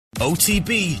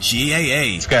OTB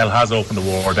GAA. Scale has opened the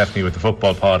war, definitely, with the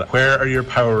football pod. Where are your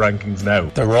power rankings now?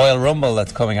 The Royal Rumble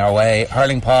that's coming our way.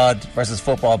 Hurling pod versus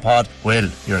football pod. Will,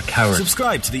 you're a coward.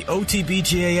 Subscribe to the OTB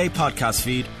GAA podcast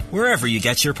feed wherever you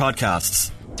get your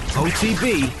podcasts.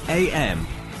 OTB AM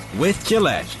with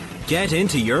Gillette. Get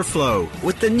into your flow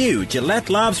with the new Gillette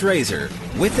Labs Razor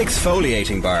with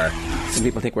exfoliating bar. Some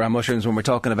people think we're on mushrooms when we're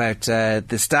talking about the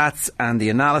stats and the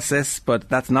analysis, but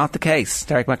that's not the case.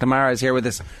 Derek McNamara is here with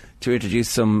us to introduce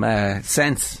some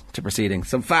sense to proceedings,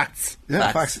 some facts.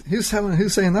 Yeah, facts. Who's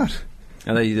saying that?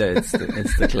 Oh, it's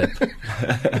the clip.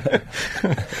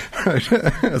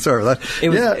 Right. Sorry about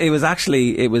that.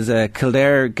 It was a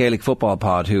Kildare Gaelic football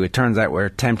pod who it turns out were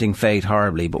tempting fate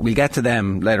horribly, but we'll get to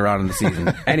them later on in the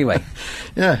season. Anyway.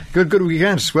 Yeah, good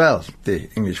weekend. Well, the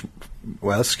English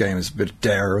Welsh game is a bit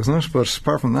dare, wasn't it? But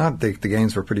apart from that, the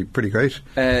games were pretty great.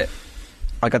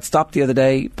 I got stopped the other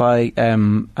day by a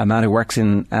man who works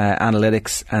in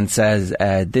analytics and says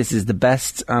this is the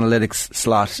best analytics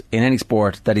slot in any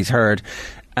sport that he's heard.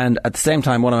 And at the same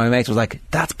time, one of my mates was like,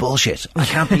 "That's bullshit! I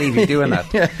can't believe you're doing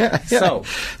that." Yeah. So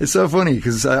it's so funny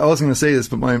because I was going to say this,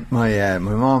 but my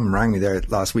mom rang me there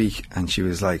last week and she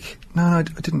was like, "No, I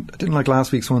didn't like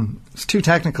last week's one. It's too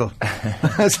technical."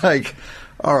 I was like,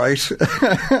 all right.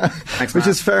 Thanks, which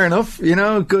is fair enough, you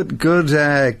know. Good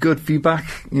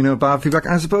feedback, you know, bad feedback.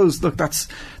 And I suppose, look, that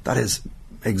is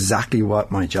exactly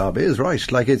what my job is,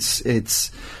 right? Like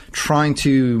it's trying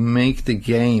to make the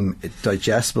game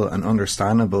digestible and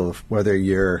understandable. Whether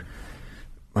you're,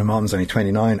 my mom's only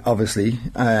 29, obviously,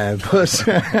 but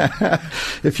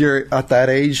if you're at that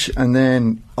age, and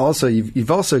then also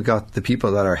you've also got the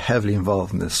people that are heavily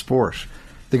involved in this sport,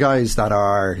 the guys that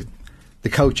are the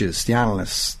coaches, the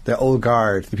analysts, the old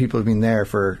guard, the people who've been there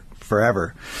for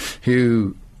forever,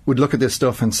 who would look at this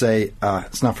stuff and say,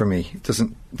 it's not for me.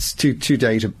 It's too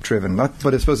data driven. But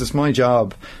I suppose it's my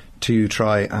job to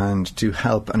try and to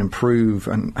help and improve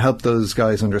and help those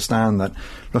guys understand that,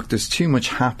 look, there's too much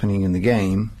happening in the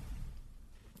game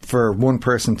for one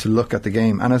person to look at the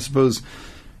game. And I suppose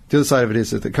the other side of it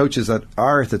is that the coaches that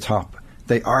are at the top,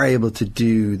 they are able to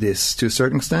do this to a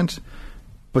certain extent,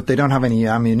 but they don't have any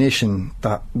ammunition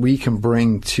that we can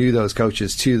bring to those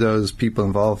coaches, to those people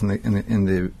involved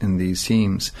in these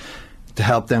teams, to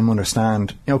help them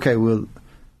understand. Okay, well,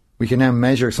 we can now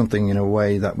measure something in a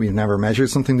way that we've never measured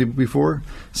something before,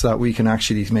 so that we can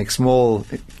actually make small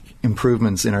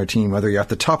improvements in our team, whether you're at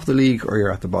the top of the league or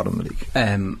you're at the bottom of the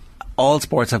league. All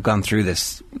sports have gone through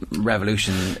this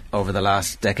revolution over the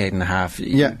last decade and a half.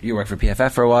 You worked for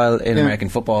PFF for a while. In American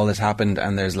football, this happened,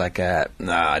 and there's like, I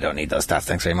don't need those stats,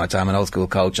 thanks very much. I'm an old school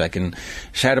coach. I can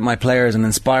shout at my players and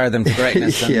inspire them to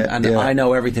greatness, and I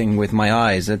know everything with my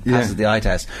eyes. It passes the eye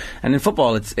test. And in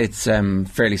football, it's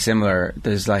fairly similar.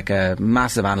 There's like a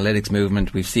massive analytics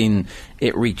movement. We've seen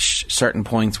it reach certain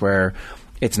points where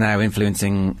it's now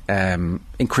influencing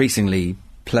increasingly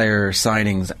player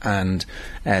signings, and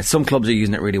some clubs are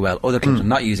using it really well, other clubs are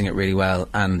not using it really well,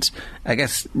 and I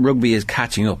guess rugby is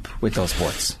catching up with those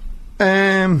sports.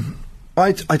 I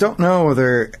don't know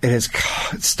whether it has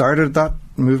started that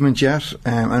movement yet,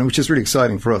 and which is really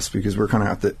exciting for us because we're kind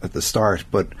of at the start,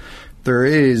 but there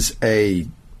is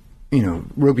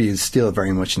rugby is still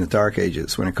very much in the dark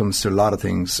ages when it comes to a lot of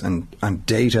things, and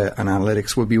data and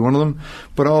analytics would be one of them,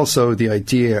 but also the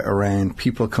idea around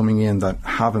people coming in that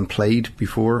haven't played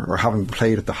before or haven't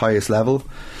played at the highest level.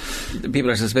 People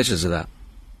are suspicious of that.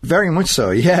 Very much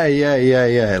so,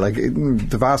 yeah. Like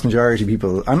the vast majority of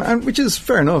people, and which is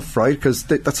fair enough, right? Because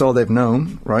that's all they've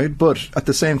known, right? But at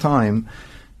the same time,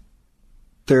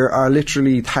 there are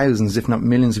literally thousands, if not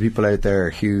millions, of people out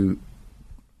there who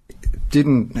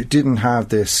didn't have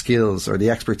the skills or the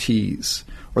expertise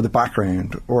or the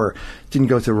background, or didn't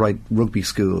go to the right rugby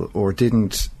school, or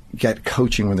didn't get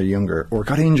coaching when they're younger, or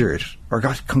got injured, or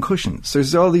got concussions.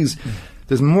 There's all these.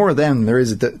 There's more of them than there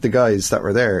is the guys that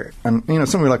were there. And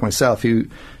somebody like myself who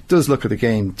does look at the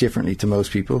game differently to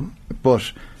most people,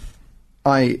 but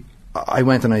I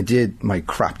went and I did my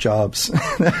crap jobs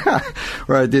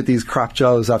where I did these crap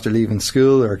jobs after leaving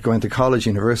school or going to college,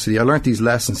 university. I learned these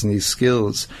lessons and these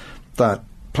skills that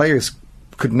players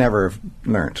could never have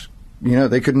learned.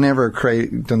 They could never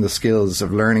done the skills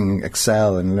of learning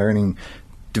Excel and learning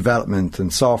development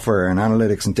and software and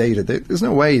analytics and data. There's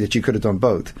no way that you could have done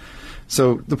both.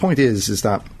 So the point is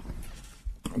that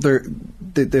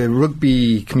the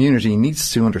rugby community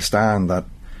needs to understand that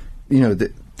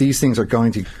these things are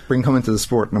going to come into the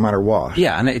sport no matter what.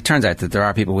 Yeah, and it turns out that there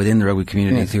are people within the rugby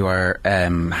community who are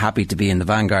happy to be in the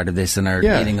vanguard of this and are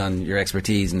leaning on your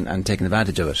expertise and taking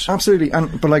advantage of it. Absolutely,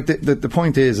 but like the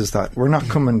point is that we're not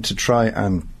coming to try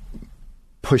and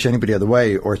push anybody out of the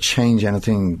way or change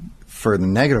anything for the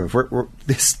negative.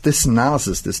 This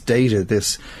analysis, this data,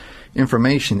 this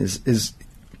information is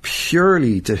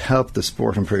purely to help the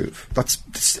sport improve. That's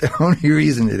the only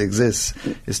reason it exists,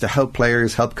 is to help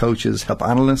players, help coaches, help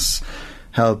analysts,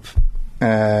 help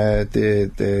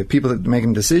the people that are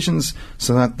making decisions,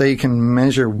 so that they can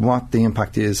measure what the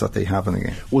impact is that they have in the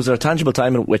game. Was there a tangible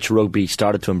time in which rugby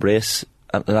started to embrace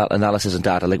analysis and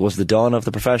data? Like, was the dawn of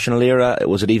the professional era?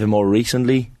 Was it even more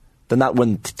recently than that,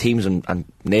 when teams and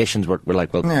nations were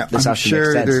like, well, yeah, this I'm actually makes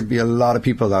sure sense? there'd be a lot of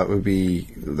people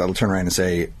that'll turn around and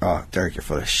say, "Oh, Derek, you're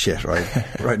full of shit,"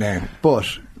 right now. But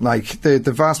like the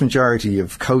vast majority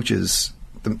of coaches,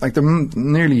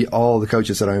 nearly all the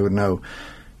coaches that I would know,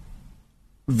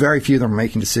 very few of them are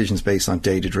making decisions based on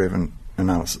data-driven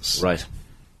analysis. Right.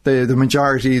 The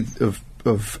majority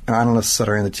of analysts that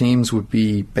are in the teams would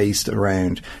be based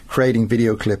around creating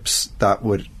video clips that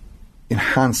would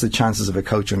enhance the chances of a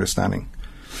coach understanding.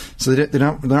 So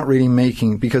they're not really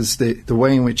making, because the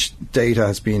way in which data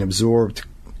has been absorbed,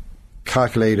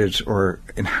 calculated or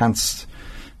enhanced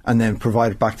and then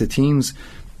provided back to teams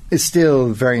is still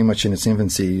very much in its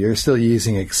infancy. You're still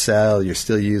using Excel, you're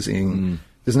still using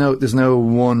there's no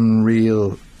one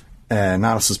real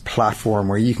analysis platform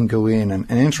where you can go in and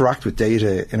interact with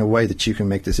data in a way that you can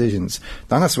make decisions.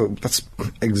 And that's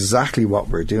exactly what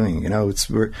we're doing. You know,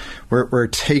 we're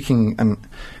taking, and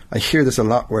I hear this a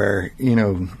lot where, you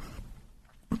know,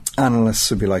 analysts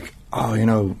would be like, "Oh, you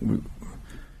know,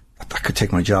 that could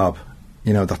take my job,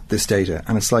 you know, this data."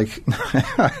 And it's like,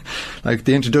 like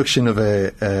the introduction of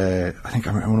I think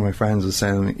one of my friends was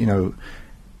saying, you know,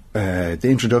 the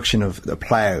introduction of the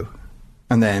plough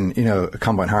and then, you know, a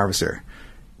combine harvester.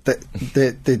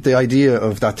 The idea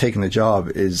of that taking the job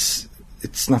it's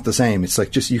not the same. It's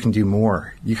like, just you can do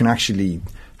more. You can actually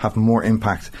have more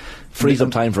impact. Frees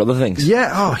up time for other things.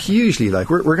 Yeah, hugely. Like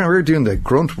we're doing the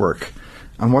grunt work.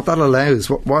 And what that allows,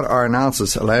 what our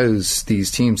analysis allows these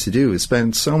teams to do, is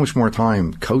spend so much more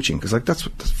time coaching, because like that's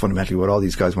fundamentally what all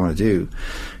these guys want to do.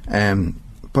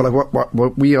 But like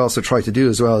what we also try to do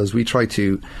as well is we try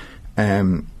to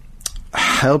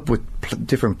help with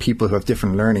different people who have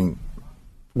different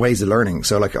ways of learning.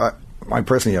 So like I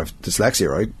personally have dyslexia,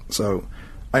 right? So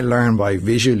I learn by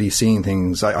visually seeing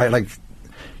things. I like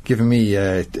giving me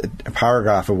a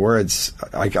paragraph of words.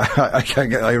 I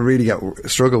really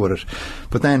struggle with it.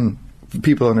 But then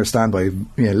people understand by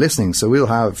listening. So we'll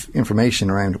have information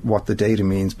around what the data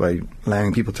means by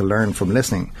allowing people to learn from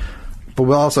listening. But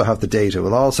we'll also have the data,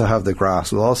 we'll also have the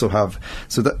graphs, we'll also have...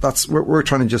 So that's what we're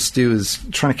trying to just do, is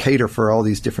trying to cater for all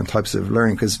these different types of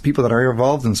learning, because people that are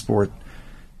involved in sport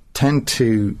tend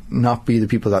to not be the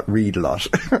people that read a lot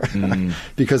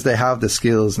because they have the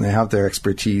skills and they have their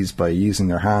expertise by using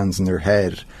their hands and their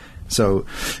head. So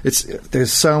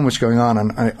there's so much going on,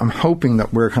 and I'm hoping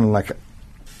that we're kind of like...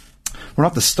 We're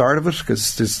not the start of it,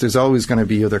 because there's always going to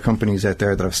be other companies out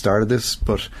there that have started this,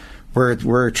 but...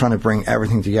 We're trying to bring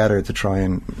everything together to try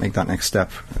and make that next step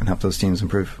and help those teams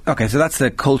improve. Okay, so that's the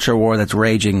culture war that's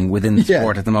raging within the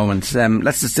sport at the moment.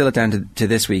 Let's distill it down to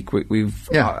this week.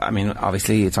 I mean,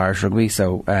 obviously it's Irish rugby,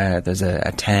 so there's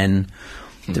a 10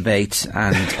 debate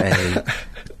and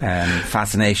a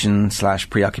fascination /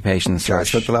 preoccupation /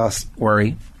 the last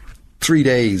worry. 3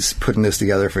 days putting this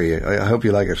together for you. I hope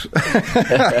you like it.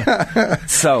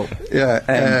 So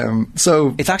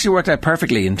it's actually worked out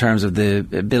perfectly in terms of the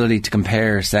ability to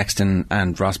compare Sexton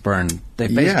and Ross Byrne.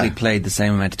 They've basically played the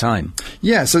same amount of time.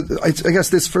 Yeah, so I guess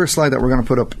this first slide that we're going to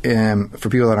put up for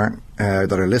people that aren't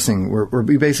that are listening,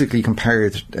 we basically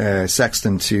compared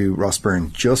Sexton to Ross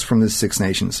Byrne just from the Six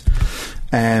Nations.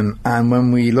 And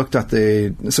when we looked at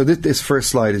this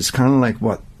first slide is kind of like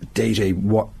what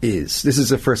is. This is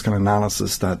the first kind of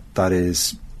analysis that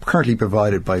is currently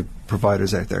provided by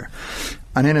providers out there.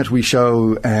 And in it we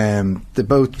show that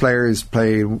both players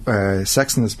played,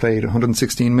 Sexton has played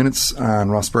 116 minutes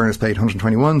and Ross Byrne has played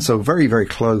 121, so very, very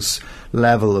close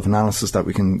level of analysis that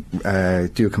we can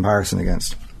do a comparison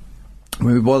against.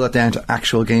 When we boil that down to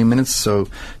actual game minutes, so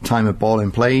time of ball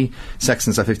in play,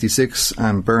 Sexton's at 56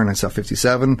 and Byrne is at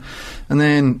 57. And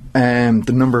then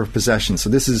the number of possessions.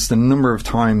 So this is the number of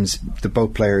times that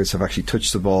both players have actually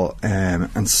touched the ball.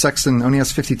 And Sexton only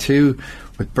has 52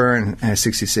 with Byrne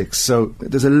 66. So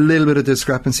there's a little bit of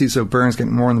discrepancy. So Byrne's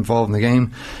getting more involved in the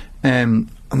game.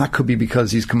 And that could be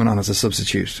because he's coming on as a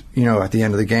substitute. You know, at the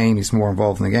end of the game, he's more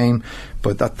involved in the game.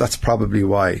 But that's probably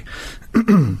why.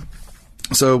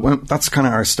 So that's kind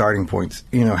of our starting point.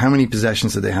 You know, how many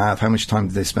possessions did they have? How much time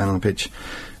did they spend on the pitch?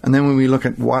 And then when we look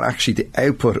at what actually the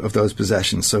output of those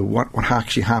possessions, so what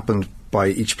actually happened by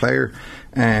each player,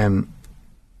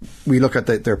 we look at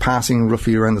their passing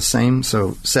roughly around the same.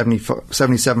 So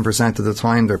 77% of the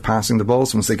time they're passing the ball.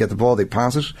 So once they get the ball, they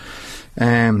pass it.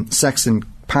 Sexton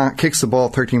kicks the ball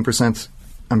 13%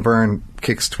 and Byrne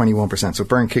kicks 21%. So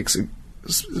Byrne kicks a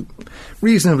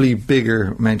reasonably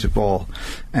bigger amount of ball,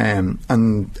 and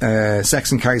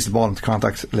Sexton carries the ball into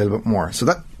contact a little bit more. So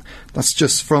that's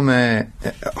just from a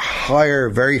higher,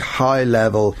 very high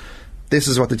level. This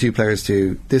is what the two players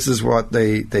do. This is what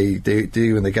they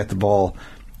do when they get the ball.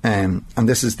 And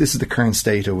this is the current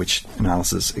state of which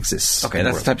analysis exists. Okay,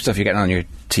 that's the type of stuff you're getting on your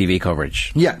TV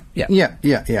coverage. Yeah.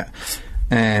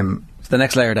 The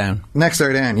next layer down.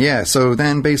 Yeah. So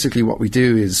then basically what we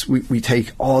do is we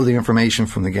take all the information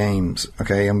from the games,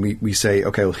 okay, and we say,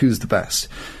 okay, well, who's the best?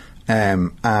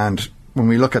 And when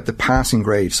we look at the passing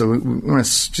grade, so we want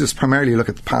to just primarily look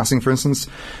at the passing, for instance.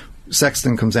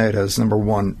 Sexton comes out as number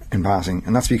 1 in passing,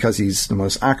 and that's because he's the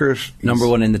most accurate. Number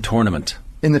 1 in the tournament.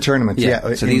 In the tournament, yeah.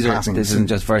 So this isn't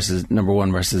just versus number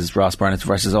 1 versus Ross Byrne, it's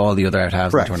versus all the other out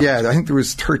halves. Correct. Yeah, I think there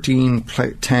was 13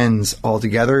 10s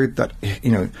altogether. That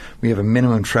we have a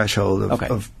minimum threshold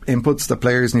of inputs that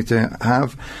players need to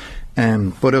have.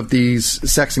 But of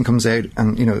these, Sexton comes out,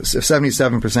 and if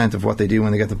 77% of what they do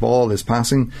when they get the ball is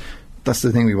passing, that's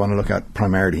the thing we want to look at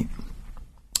primarily.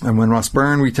 And when Ross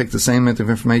Byrne, we take the same amount of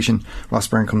information. Ross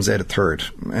Byrne comes out at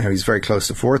 3rd. He's very close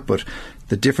to 4th, but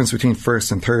the difference between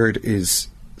 1st and 3rd is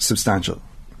substantial.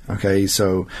 Okay,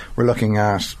 so we're looking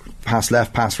at pass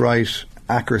left, pass right,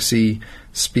 accuracy,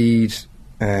 speed,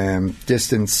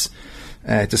 distance,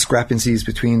 discrepancies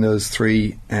between those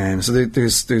three. So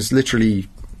there's literally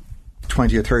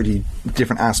 20 or 30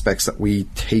 different aspects that we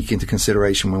take into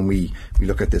consideration when we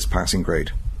look at this passing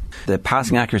grade. The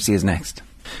passing accuracy is next.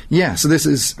 Yeah,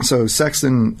 so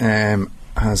Sexton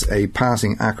has a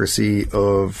passing accuracy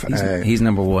of... He's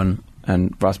number 1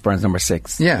 and Ross Byrne's number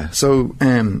 6. Yeah, so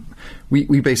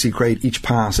we basically grade each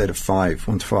pass out of 5,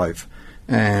 1 to 5.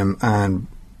 And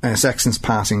Sexton's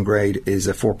passing grade is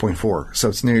a 4.4, so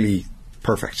it's nearly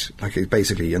perfect, like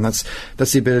basically, and that's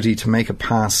the ability to make a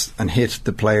pass and hit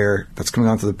the player that's coming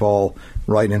onto the ball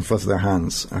right in front of their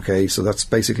hands. Okay, so that's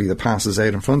basically the passes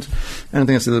out in front.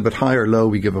 Anything that's a little bit high or low,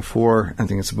 we give a 4.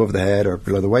 Anything that's above the head or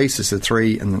below the waist is a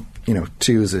 3, and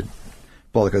 2 is a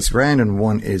ball that goes to the ground, and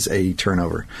 1 is a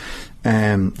turnover.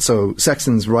 So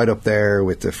Sexton's right up there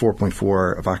with the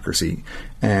 4.4 of accuracy,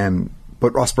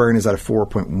 but Ross Byrne is at a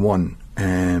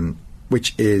 4.1,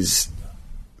 which is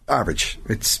average.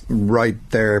 It's right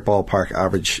there, ballpark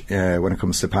average when it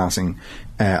comes to passing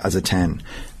as a 10.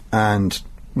 And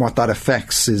what that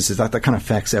affects is that kind of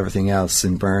affects everything else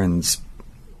in Byrne's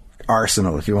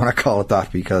arsenal, if you want to call it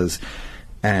that, because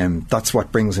that's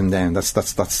what brings him down.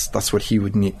 That's what he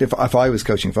would need. If I was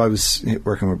coaching, if I was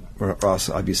working with Ross,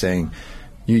 I'd be saying,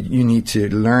 you need to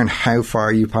learn how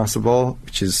far you pass the ball,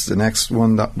 which is the next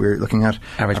one that we're looking at.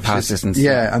 Average pass distance.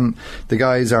 Yeah, and the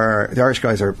Irish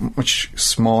guys are much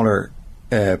smaller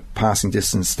passing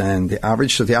distance than the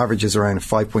average. So the average is around a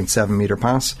 5.7 metre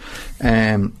pass.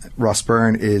 Ross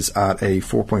Byrne is at a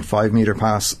 4.5 metre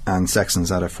pass, and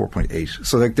Sexton's at a 4.8.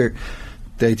 So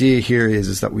the idea here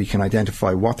is that we can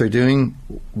identify what they're doing,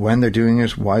 when they're doing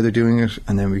it, why they're doing it,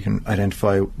 and then we can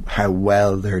identify how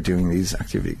well they're doing these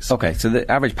activities. Okay, so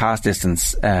the average pass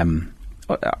distance,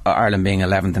 Ireland being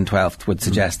 11th and 12th, would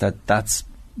suggest that that's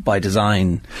by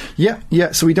design. Yeah.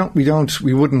 So we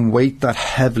wouldn't weight that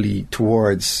heavily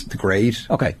towards the grade.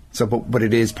 Okay. So, but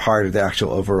it is part of the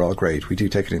actual overall grade. We do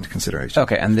take it into consideration.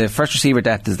 Okay, and the first receiver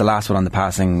depth is the last one on the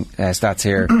passing stats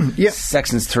here. Yeah.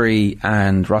 Sexton's 3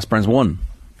 and Ross Byrne's 1.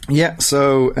 Yeah,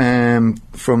 so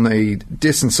from the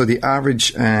distance, so the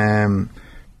average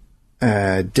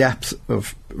depth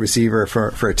of receiver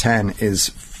for a 10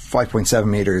 is 5.7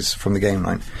 metres from the game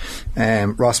line.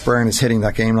 Ross Byrne is hitting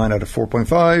that game line at a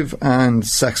 4.5 and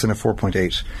Sexton at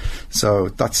 4.8. So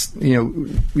that's,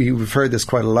 we've heard this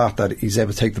quite a lot, that he's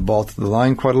able to take the ball to the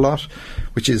line quite a lot,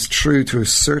 which is true to a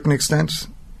certain extent.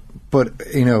 But,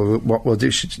 what we'll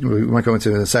do, we might go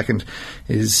into in a second,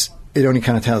 is it only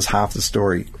kind of tells half the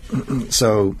story.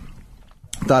 So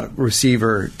that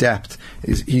receiver depth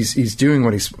is he's doing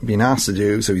what he's been asked to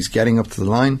do, so he's getting up to the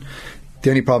line.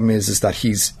 The only problem is that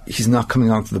he's not coming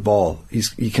onto the ball.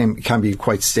 He can be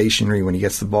quite stationary when he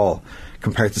gets the ball,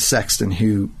 compared to Sexton,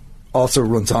 who also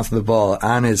runs onto the ball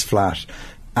and is flat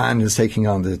and is taking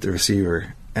on the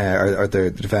receiver or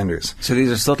the defenders. So these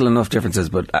are subtle enough differences,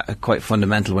 but quite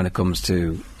fundamental when it comes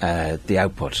to the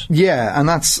output. Yeah, and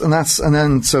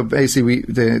then so basically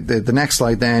the next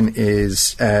slide then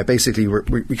is basically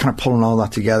we kind of pulling all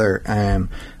that together.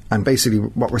 And basically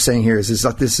what we're saying here is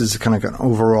that this is kind of an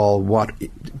overall what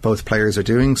both players are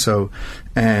doing. So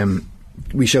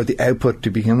we showed the output to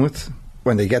begin with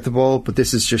when they get the ball, but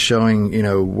this is just showing, you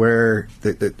know, where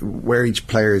where each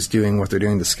player is doing what they're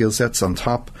doing, the skill sets on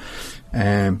top.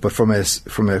 But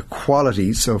from a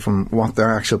quality, so from what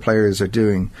their actual players are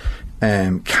doing,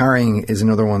 carrying is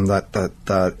another one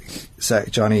that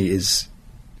Johnny is,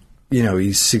 you know,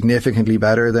 he's significantly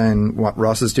better than what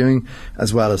Ross is doing,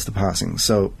 as well as the passing.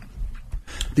 So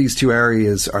these two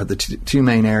areas are the two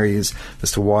main areas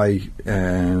as to why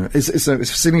it's a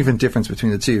significant difference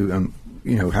between the two, and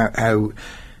you know how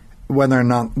whether or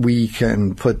not we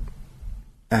can put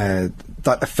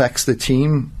that affects the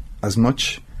team as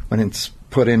much when it's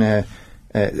put in I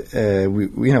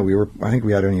think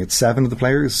we had only 7 of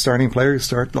the starting players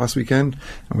start last weekend,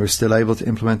 and we were still able to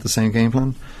implement the same game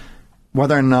plan.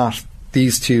 Whether or not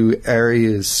these two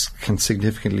areas can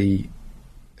significantly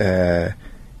influence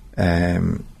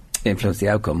the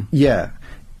outcome,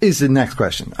 is the next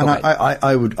question. And okay.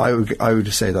 I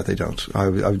would say that they don't. I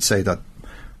would say that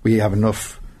we have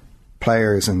enough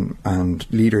players and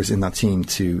leaders in that team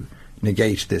to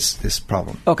negate this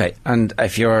problem. Okay, and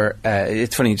if you're,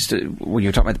 it's funny when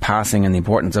you're talking about the passing and the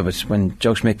importance of it. When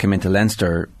Joe Schmidt came into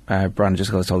Leinster, Brian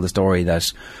Driscoll told the story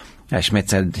that Schmidt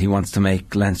said he wants to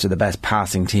make Leinster the best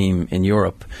passing team in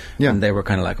Europe, and they were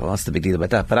kind of like, well, what's the big deal about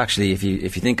that? But actually, if you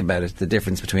think about it, the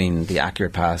difference between the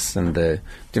accurate pass and the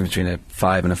difference between a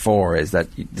 5 and a 4 is that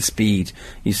the speed.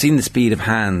 You've seen the speed of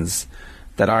hands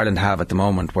that Ireland have at the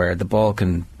moment, where the ball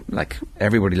can, like,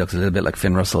 everybody looks a little bit like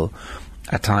Finn Russell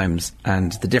at times,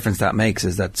 and the difference that makes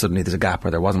is that suddenly there's a gap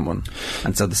where there wasn't one,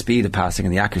 and so the speed of passing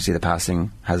and the accuracy of the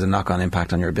passing has a knock-on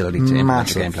impact on your ability to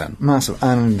implement your game plan. Massive.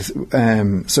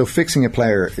 And so fixing a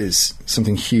player is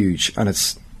something huge, and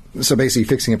it's so basically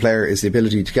fixing a player is the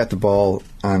ability to get the ball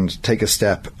and take a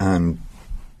step and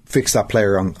fix that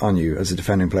player on you as a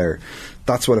defending player.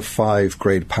 That's what a 5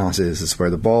 grade pass is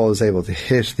where the ball is able to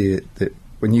hit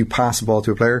when you pass the ball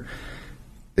to a player,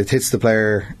 it hits the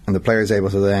player, and the player is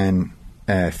able to then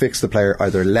fix the player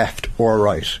either left or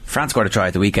right. France scored a try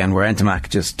at the weekend where Ntamack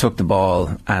just took the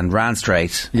ball and ran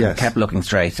straight, and kept looking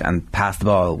straight and passed the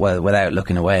ball without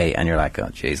looking away, and you're like, oh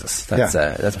Jesus,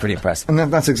 that's pretty impressive.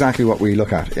 And that's exactly what we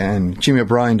look at, and Jimmy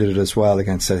O'Brien did it as well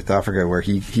against South Africa, where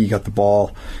he got the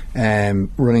ball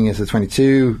running into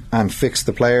 22 and fixed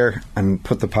the player and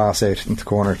put the pass out into the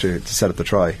corner to set up the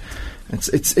try.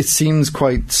 It seems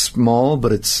quite small,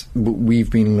 but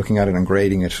we've been looking at it and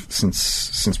grading it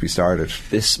since we started.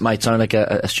 This might sound like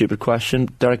a stupid question,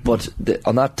 Derek, but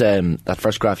on that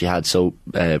first graph you had, so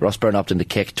Ross Byrne opted to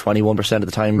kick 21% of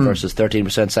the time versus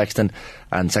 13% Sexton,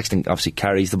 and Sexton obviously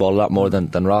carries the ball a lot more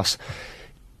than Ross.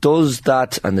 Does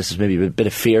that, and this is maybe a bit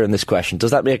of fear in this question,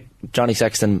 does that make Johnny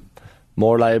Sexton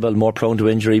more liable, more prone to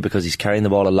injury because he's carrying the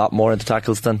ball a lot more into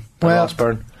tackles than Ross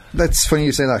Byrne? That's funny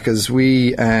you say that, because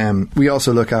we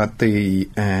also look at the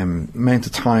amount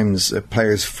of times a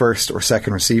player's first or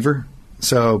second receiver.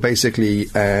 So basically,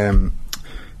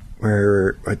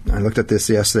 where I looked at this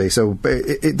yesterday, so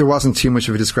there wasn't too much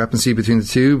of a discrepancy between the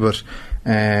two, but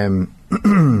I'm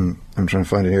trying to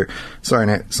find it here. Sorry,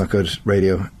 no, it's not good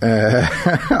radio.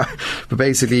 But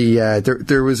basically,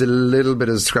 there was a little bit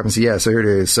of discrepancy. Yeah, so here it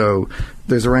is. So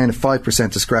there's around a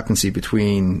 5% discrepancy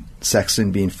between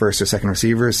Sexton being first or second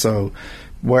receiver. So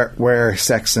where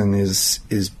Sexton is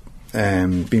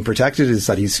being protected is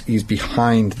that he's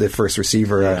behind the first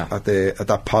receiver at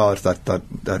that pod,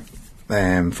 that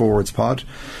forwards pod.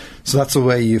 So that's the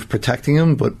way you're protecting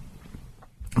him, but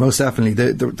most definitely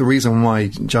the reason why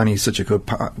Johnny is such a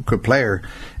good player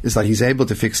is that he's able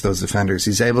to fix those defenders.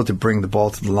 He's able to bring the ball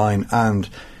to the line and,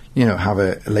 you know, have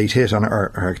a late hit on or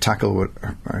a tackle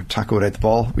without the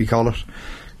ball, we call it.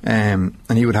 And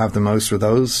he would have the most with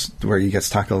those where he gets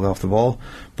tackled off the ball.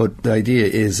 But the idea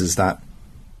is that,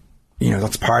 you know,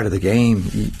 that's part of the game.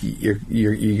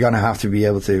 You're going to have to be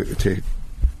able to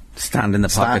stand in the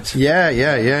pocket. Yeah.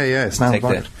 Stand in the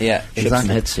pocket.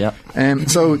 Exactly. Hits,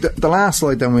 so the last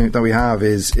slide that we have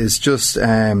is just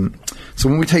so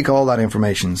when we take all that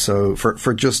information, so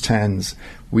for just tens,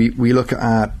 we look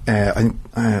at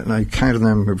I counted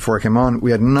them before I came on.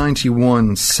 We had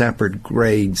 91 separate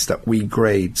grades that we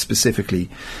grade specifically.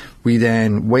 We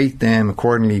then weight them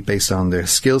accordingly based on their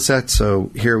skill set.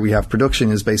 So here we have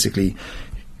production is basically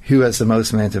who has the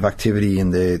most amount of activity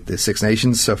in the Six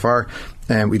Nations so far.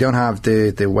 We don't have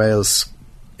the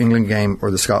Wales-England game or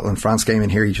the Scotland-France game in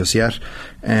here just yet.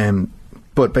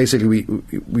 But basically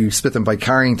we split them by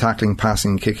carrying, tackling,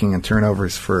 passing, kicking and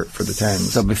turnovers for the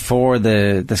tens. So before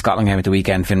the Scotland game at the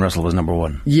weekend, Finn Russell was number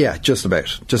 1? Yeah, just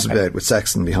about with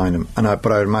Sexton behind him. But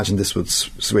I would imagine this would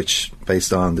switch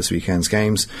based on this weekend's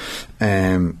games.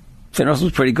 Finn Russell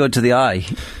was pretty good to the eye.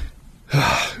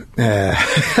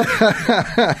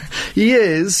 He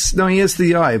is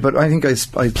the eye, but I think I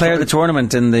player of the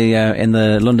tournament in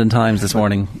the London Times this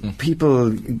morning. People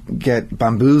get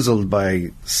bamboozled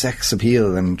by sex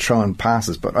appeal and throwing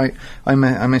passes, but I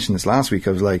mentioned this last week.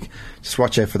 I was like, just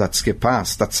watch out for that skip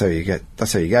pass. That's how you get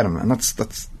him, and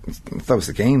that was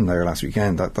the game there last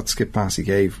weekend. That skip pass he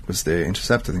gave was the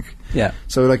intercept, I think. Yeah.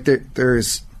 So like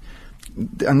there's.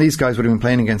 And these guys would have been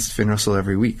playing against Finn Russell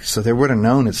every week, so they would have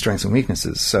known its strengths and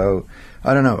weaknesses. So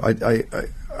I don't know.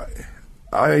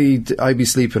 I'd be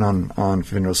sleeping on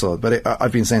Finn Russell, but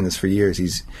I've been saying this for years.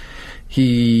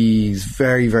 He's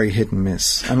very, very hit and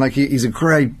miss, and like he's a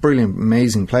great, brilliant,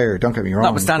 amazing player. Don't get me wrong.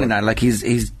 Notwithstanding that, like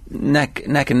he's neck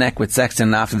and neck with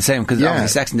Sexton after the same, because obviously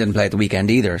Sexton didn't play at the weekend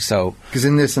either. So because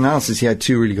in this analysis he had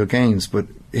 2 really good games, but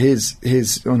his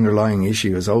underlying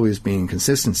issue has always been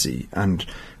consistency and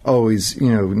always,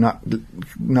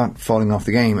 not falling off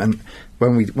the game. And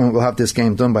when we'll have this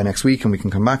game done by next week and we can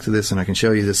come back to this and I can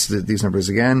show you these numbers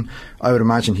again, I would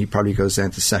imagine he probably goes down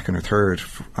to second or third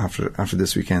after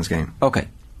this weekend's game.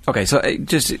 Okay, so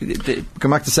just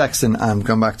come back to Sexton and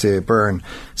come back to Byrne.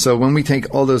 So when we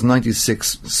take all those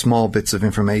 96 small bits of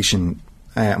information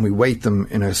and we weight them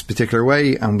in a particular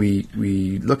way and we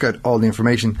look at all the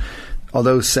information,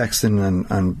 although Sexton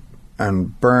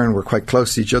and Byrne were quite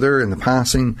close to each other in the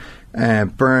passing,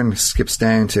 Byrne skips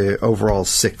down to overall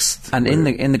 6th. And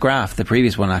in the graph, the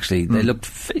previous one actually, they looked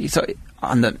so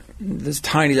on there's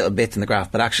tiny little bits in the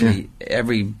graph, but actually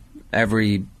every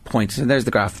point. So there's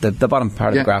the graph. The bottom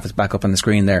part of the graph is back up on the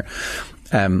screen there.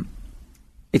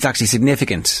 It's actually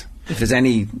significant. If there's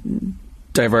any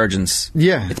divergence,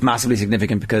 it's massively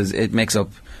significant because it makes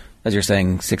up, as you're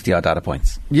saying, 60 odd data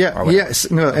points.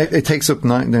 It takes up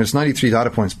there's 93 data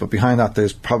points, but behind that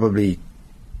there's probably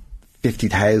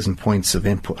 50,000 points of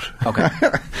input. Okay. Do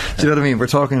you know what I mean? We're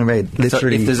talking about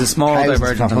literally. So if there's a small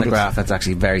divergence on the graph, that's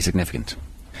actually very significant.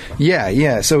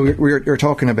 Yeah. So we're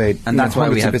talking about, and that's why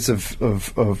we have bits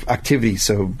of activity.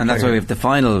 So and that's why we have the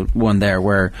final one there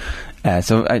where.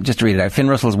 So just to read it out: Finn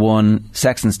Russell's 1,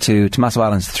 Sexton's 2, Tommaso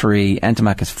Allen's 3,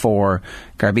 Ntamack is 4,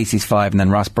 Garbisi's 5, and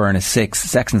then Ross Byrne is 6.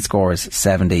 Sexton scores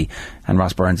 70, and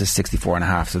Ross Burns is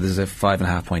 64.5. So there's a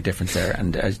 5.5 point difference there,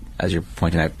 and as you're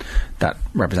pointing out, that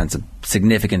represents a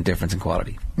significant difference in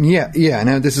quality. Yeah.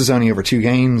 Now this is only over 2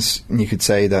 games, and you could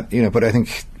say that, but I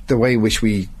think the way in which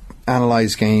we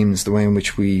analyse games, the way in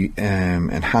which we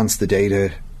enhance the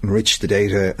data, enrich the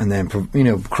data, and then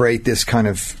create this kind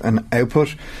of an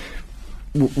output.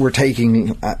 We're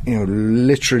taking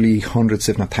literally hundreds,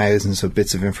 if not thousands, of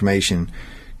bits of information,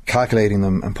 calculating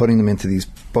them and putting them into these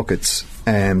buckets,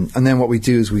 and then what we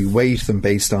do is we weight them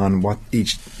based on what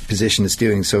each position is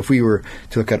doing. So if we were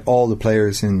to look at all the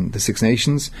players in the Six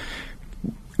Nations,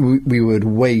 we would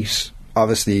weight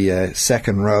obviously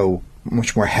second row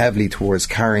much more heavily towards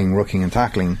carrying, rucking and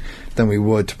tackling than we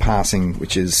would to passing,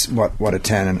 which is what a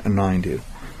 10 and a 9 do.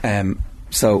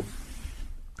 So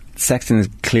Sexton is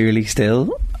clearly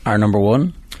still our number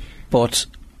 1, but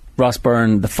Ross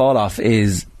Byrne, the fall off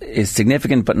is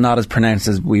significant but not as pronounced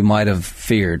as we might have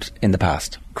feared in the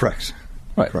past. Correct.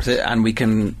 Right. So, and we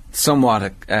can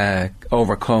somewhat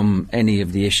overcome any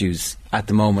of the issues at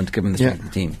the moment given the strength of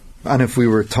the team. And if we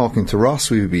were talking to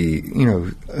Ross, we would be,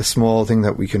 a small thing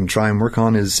that we can try and work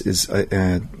on is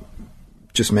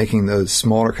just making those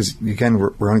smaller, because again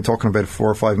we're only talking about a 4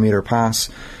 or 5 metre pass.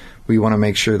 We want to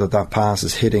make sure that pass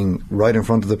is hitting right in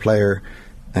front of the player,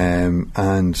 and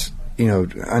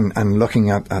looking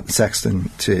at Sexton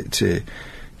to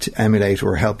emulate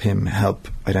or help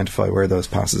identify where those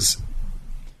passes.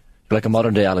 Like a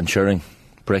modern day Alan Turing,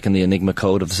 breaking the enigma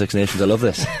code of the Six Nations. I love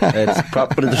this.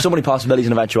 But there's so many possibilities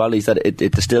and eventualities that it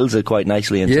distills it quite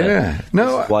nicely into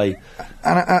why.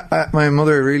 And my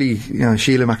mother really,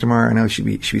 Sheila McNamara, I know she'd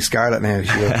be scarlet now,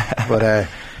 but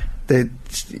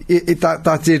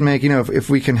that did make, if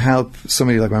we can help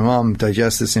somebody like my mom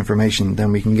digest this information,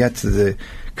 then we can get to the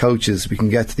coaches, we can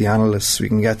get to the analysts, we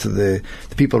can get to the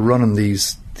people running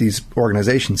these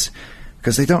organisations,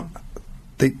 because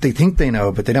they think they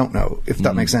know, but they don't know, if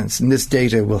that makes sense. And this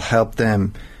data will help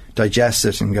them digest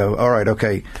it and go, all right,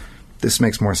 okay, this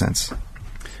makes more sense.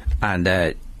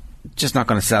 And just not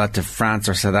going to sell it to France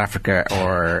or South Africa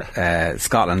or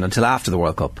Scotland until after the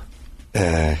World Cup.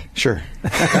 Sure.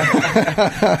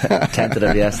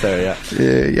 Tentative yes there,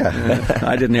 yeah.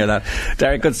 I didn't hear that.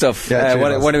 Derek, good stuff. Yeah,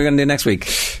 what are we going to do next week?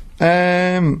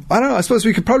 I don't know. I suppose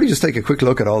we could probably just take a quick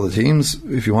look at all the teams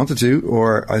if you wanted to,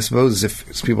 or I suppose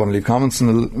if people want to leave comments in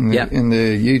the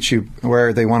YouTube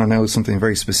where they want to know something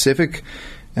very specific,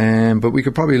 but we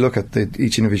could probably look at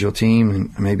each individual team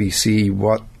and maybe see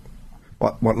what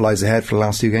lies ahead for the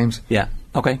last 2 games. Yeah.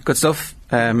 Okay, good stuff.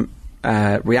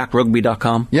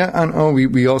 ReactRugby.com. Yeah, and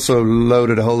we also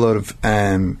loaded a whole load of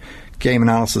game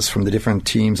analysis from the different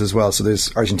teams as well. So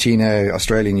there's Argentina,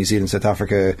 Australia, New Zealand, South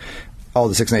Africa, all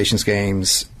the Six Nations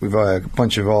games. We've a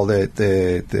bunch of all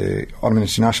the Ottoman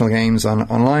International games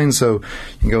online, so you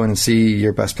can go in and see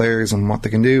your best players and what they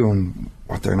can do and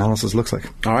what their analysis looks like.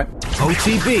 All right.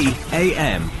 OTB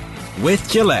AM with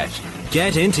Gillette.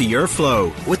 Get into your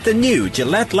flow with the new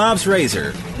Gillette Labs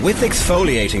Razor with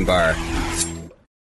exfoliating bar.